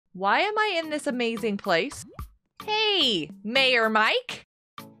Why am I in this amazing place? Hey, Mayor Mike.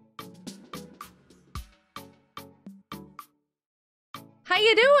 How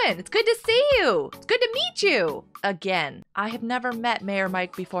you doing? It's good to see you. It's good to meet you. Again, I have never met Mayor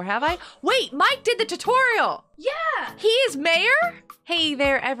Mike before, have I? Wait, Mike did the tutorial. Yeah. He is mayor? Hey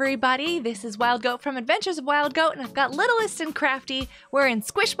there, everybody. This is Wild Goat from Adventures of Wild Goat, and I've got Littlest and Crafty. We're in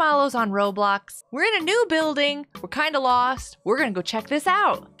Squishmallows on Roblox. We're in a new building. We're kind of lost. We're gonna go check this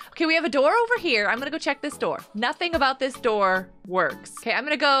out. Okay, we have a door over here. I'm gonna go check this door. Nothing about this door works. Okay, I'm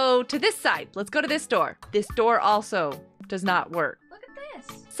gonna go to this side. Let's go to this door. This door also does not work. Look at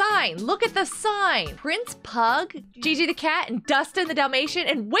this. Sign. Look at the sign. Prince Pug, Gigi the cat, and Dustin the Dalmation.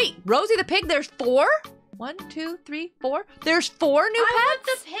 And wait, Rosie the pig, there's 4? 1, 2, 3, 4. There's 4 new pets? I want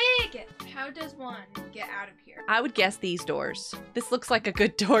the pig! How does one get out of here? I would guess these doors. This looks like a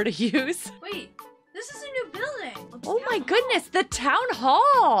good door to use. Wait, this is a new building. Oh my goodness, the town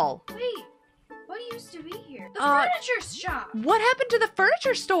hall. Wait, what used to be here? The furniture shop. What happened to the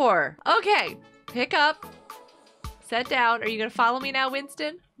furniture store? Okay, pick up. Set down. Are you gonna follow me now,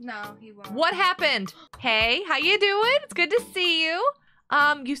 Winston? No, he won't. What happened? Hey, how you doing? It's good to see you.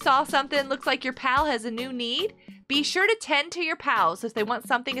 You saw something. Looks like your pal has a new need. Be sure to tend to your pals. If they want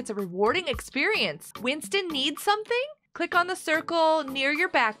something, it's a rewarding experience. Winston needs something? Click on the circle near your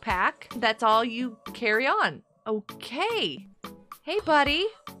backpack. That's all you carry on. Okay. Hey, buddy.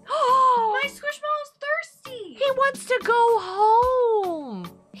 Oh, My Squishmallow's thirsty. he wants to go home.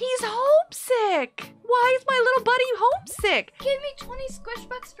 He's homesick. Why is my little buddy homesick? Give me 20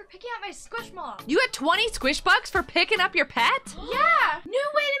 Squishbucks for picking out my Squishmallow. You got 20 Squishbucks for picking up your pet? Yeah, new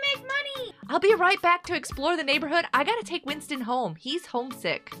way to make money. I'll be right back to explore the neighborhood. I gotta take Winston home. He's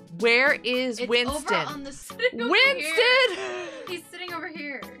homesick. Where is It's Winston? over on the sitting over Winston! here. He's sitting over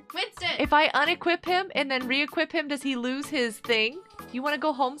here. Winston! If I unequip him and then re-equip him, does he lose his thing? You want to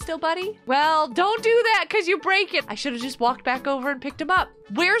go home still, buddy? Well, don't do that because you break it. I should have just walked back over and picked him up.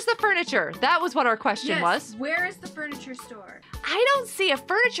 Where's the furniture? That was what our question was. Where is the furniture store? I don't see a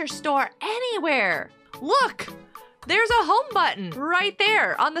furniture store anywhere. Look, there's a home button right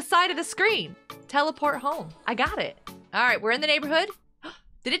there on the side of the screen. Teleport home. I got it. All right, we're in the neighborhood.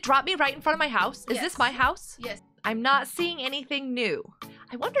 Did it drop me right in front of my house? Is this my house? Yes. I'm not seeing anything new.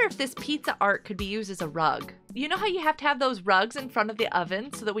 I wonder if this pizza art could be used as a rug. You know how you have to have those rugs in front of the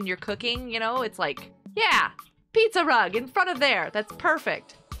oven so that when you're cooking, you know, it's like, yeah, pizza rug in front of there. That's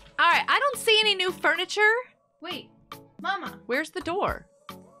perfect. All right, I don't see any new furniture. Wait, Mama. Where's the door?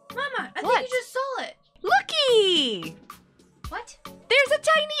 Mama, I What? think you just saw it. Looky! What? There's a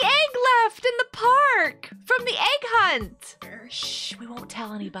tiny egg left in the park from the egg hunt. Shh, we won't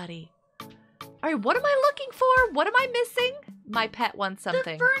tell anybody. All right, what am I looking for? What am I missing? My pet wants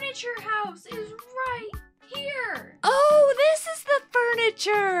something. The furniture house is right here. Oh, this is the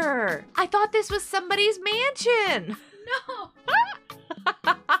furniture. I thought this was somebody's mansion. No.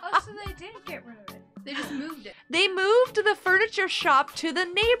 Oh, so they didn't get rid of it. They just moved it. They moved the furniture shop to the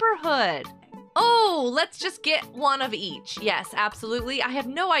neighborhood. Oh, let's just get one of each. Yes, absolutely. I have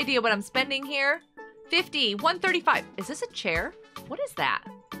no idea what I'm spending here. 50, 135. Is this a chair? What is that?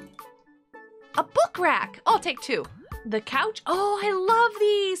 A book rack. Oh, I'll take 2. The couch. Oh, I love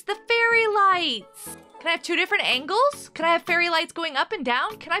these. The fairy lights. Can I have 2 different angles? Can I have fairy lights going up and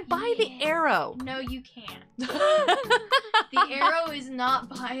down? Can I buy the arrow? No, you can't. The arrow is not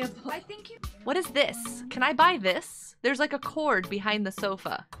buyable. I think you can. What is this? Can I buy this? There's like a cord behind the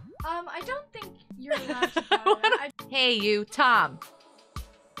sofa. I don't think you're allowed to buy that. Hey, you, Tom.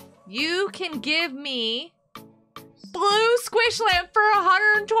 You can give me blue squish lamp for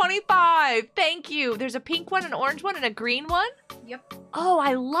 125. Thank you. There's a pink one, an orange one, and a green one. Yep. Oh,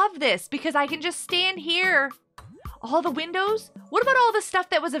 I love this because I can just stand here. All the windows? What about all the stuff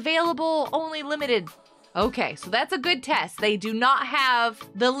that was available, only limited? Okay, so that's a good test. They do not have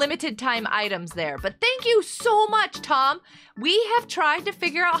the limited time items there. But thank you so much, Tom. We have tried to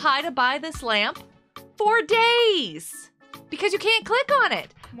figure out how to buy this lamp for days because you can't click on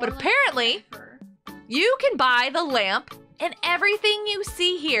it. More But like apparently, forever. you can buy the lamp and everything you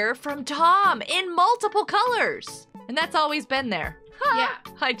see here from Tom in multiple colors. And that's always been there. Yeah.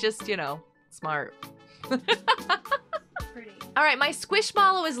 I just, you know, smart. Pretty. All right, my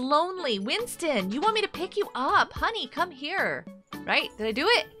Squishmallow is lonely. Winston, you want me to pick you up? Honey, come here. Right? Did I do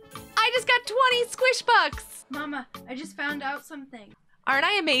it? I just got 20 Squishbucks. Mama, I just found out something. Aren't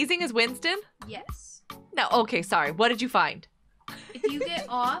I amazing as Winston? Yes. No, okay, sorry. What did you find? If you get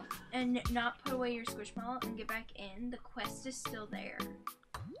off and not put away your Squishmallow and get back in, the quest is still there.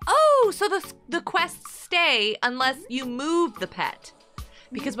 Oh, so the quests stay unless you move the pet.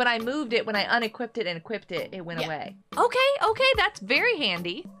 Because when I moved it, when I unequipped it and equipped it, it went away. Okay, that's very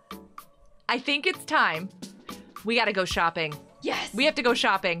handy. I think it's time. We gotta go shopping. Yes. We have to go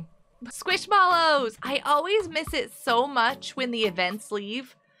shopping. Squishmallows! I always miss it so much when the events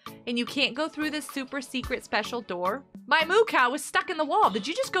leave and you can't go through this super secret special door. My moo cow was stuck in the wall. Did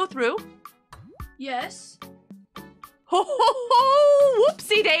you just go through? Yes. Ho ho ho!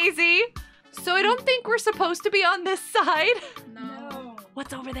 Whoopsie daisy! So I don't think we're supposed to be on this side. No.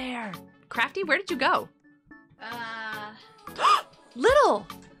 What's over there? Crafty, where did you go? Little!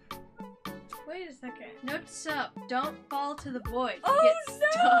 Wait a second. Notes up. Don't fall to the void. Oh, Get no!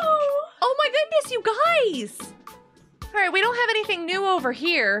 stuck. Oh my goodness, you guys! All right, we don't have anything new over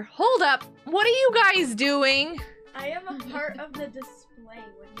here. Hold up. What are you guys doing? I am a part of the display.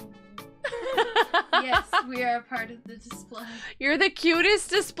 What do you mean? Yes, we are a part of the display. You're the cutest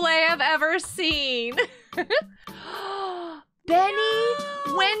display I've ever seen. Benny,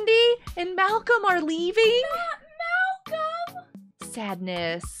 No! Wendy, and Malcolm are leaving? Not Malcolm!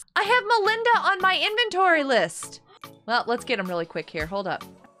 Sadness. I have Melinda on my inventory list. Well, let's get them really quick here. Hold up.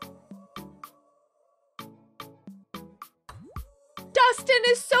 Dustin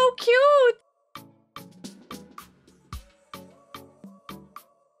is so cute.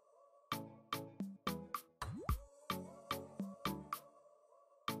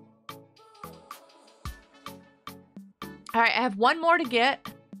 All right, I have one more to get.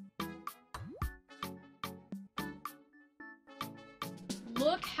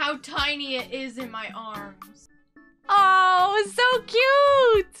 Look how tiny it is in my arms. Oh, so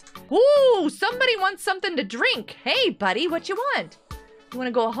cute! Ooh, somebody wants something to drink. Hey, buddy, what you want? You want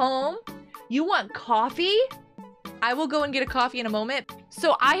to go home? You want coffee? I will go and get a coffee in a moment.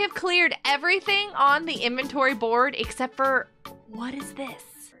 So I have cleared everything on the inventory board except for, what is this?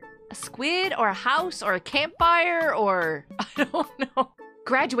 A squid or a house or a campfire or, I don't know.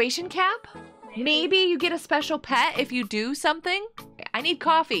 Graduation cap? Maybe you get a special pet if you do something? I need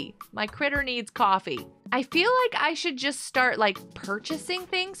coffee. My critter needs coffee. I feel like I should just start like purchasing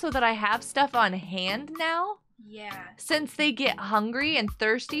things so that I have stuff on hand now. Yeah. Since they get hungry and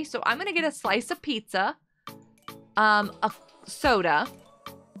thirsty. So I'm gonna get a slice of pizza, a soda.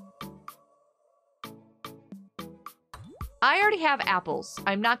 I already have apples.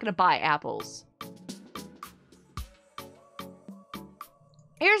 I'm not gonna buy apples.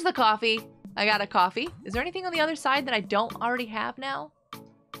 Here's the coffee. I got a coffee. Is there anything on the other side that I don't already have now?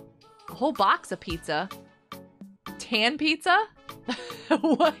 A whole box of pizza. Tan pizza?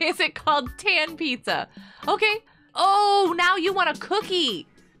 What is it called? Tan pizza. Okay. Oh, now you want a cookie.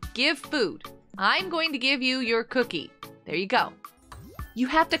 Give food. I'm going to give you your cookie. There you go. You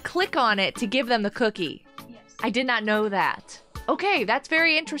have to click on it to give them the cookie. Yes. I did not know that. Okay, that's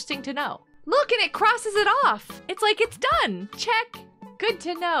very interesting to know. Look, and it crosses it off. It's like it's done. Check. Good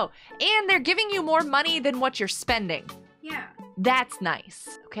to know. And they're giving you more money than what you're spending. Yeah. That's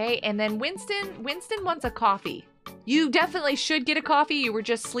nice. Okay, and then Winston wants a coffee. You definitely should get a coffee. You were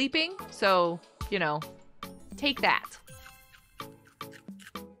just sleeping, so, you know, take that.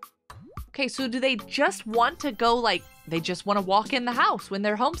 Okay, so do they just want to go, like, they just want to walk in the house when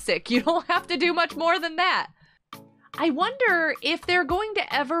they're homesick? You don't have to do much more than that. I wonder if they're going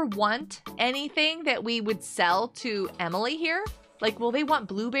to ever want anything that we would sell to Emily here. Like, will they want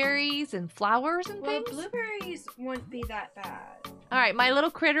blueberries and flowers and Well, things? blueberries wouldn't be that bad. All right, my little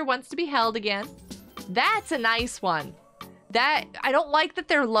critter wants to be held again. That's a nice one. That, I don't like that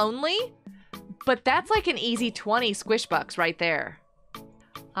they're lonely, but that's like an easy 20 Squishbucks right there.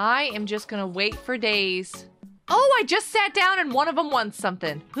 I am just gonna wait for days. Oh, I just sat down and one of them wants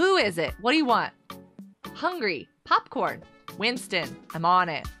something. Who is it? What do you want? Hungry. Popcorn. Winston, I'm on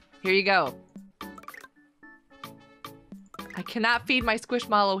it. Here you go. I cannot feed my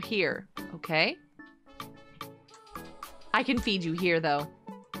Squishmallow here, okay? I can feed you here, though.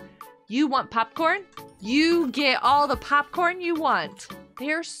 You want popcorn? You get all the popcorn you want.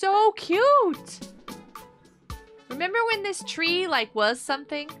 They're so cute. Remember when this tree, like, was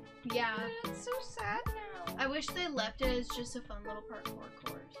something? Yeah. It's so sad now. I wish they left it as just a fun little parkour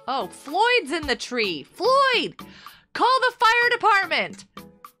course. Oh, Floyd's in the tree. Floyd! Call the fire department!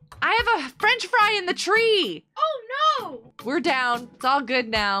 I have a French fry in the tree! Oh no! We're down. It's all good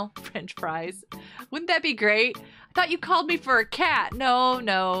now. French fries. Wouldn't that be great? I thought you called me for a cat.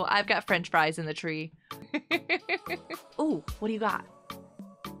 No, I've got French fries in the tree. Ooh, what do you got?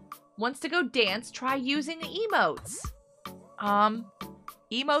 Wants to go dance? Try using the emotes.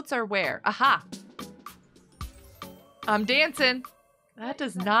 Emotes are where? Aha. I'm dancing. That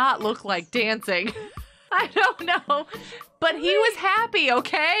does not look like dancing. I don't know. But he was happy,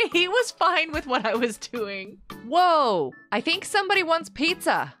 okay? He was fine with what I was doing. Whoa, I think somebody wants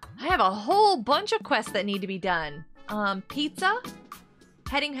pizza. I have a whole bunch of quests that need to be done. Pizza?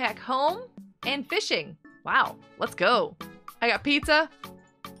 Heading back home? and fishing. Wow, let's go. I got pizza.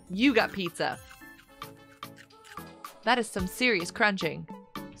 You got pizza. That is some serious crunching.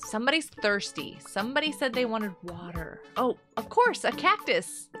 Somebody's thirsty. Somebody said they wanted water. Oh, of course, a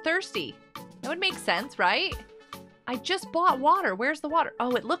cactus. Thirsty. That would make sense, right? I just bought water. Where's the water?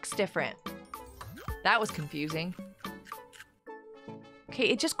 Oh, it looks different. That was confusing. Okay,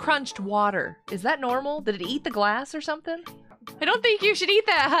 it just crunched water. Is that normal? Did it eat the glass or something? I don't think you should eat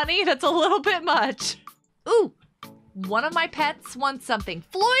that, honey. That's a little bit much. Ooh, one of my pets wants something.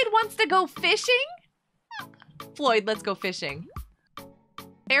 Floyd wants to go fishing? Floyd, let's go fishing.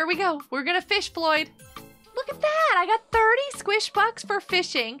 There we go. We're gonna fish, Floyd. Look at that. I got 30 Squishbucks for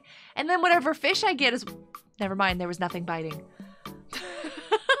fishing. And then whatever fish I get is... Never mind, there was nothing biting.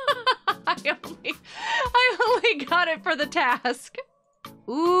 I only got it for the task.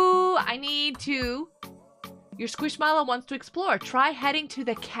 Ooh, I need to... Your Squishmallow wants to explore. Try heading to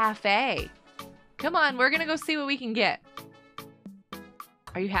the cafe. Come on, we're gonna go see what we can get.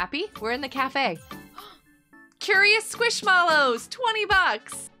 Are you happy? We're in the cafe. Curious Squishmallows, 20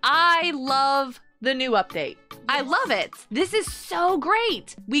 bucks. I love the new update. I love it. This is so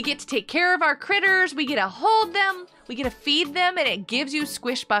great. We get to take care of our critters. We get to hold them. We get to feed them, and it gives you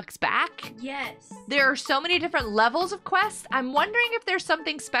Squishbucks back. Yes. There are so many different levels of quests. I'm wondering if there's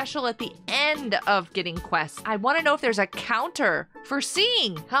something special at the end of getting quests. I want to know if there's a counter for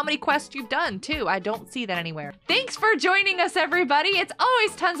seeing how many quests you've done, too. I don't see that anywhere. Thanks for joining us, everybody. It's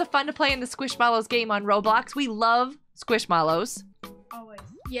always tons of fun to play in the Squishmallows game on Roblox. We love Squishmallows. Always.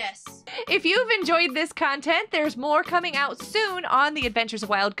 Yes. If you've enjoyed this content, there's more coming out soon on The Adventures of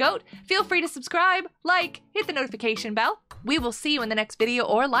Wild Goat. Feel free to subscribe, like, hit the notification bell. We will see you in the next video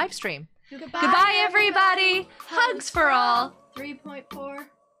or live stream. Goodbye, everybody. Hugs for all. 3.4.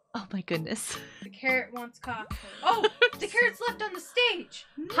 Oh my goodness. The carrot wants coffee. Oh, the carrot's left on the stage.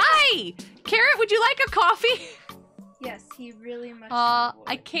 Hi! Carrot, would you like a coffee? Yes, he really much.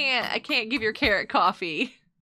 I can't give your carrot coffee.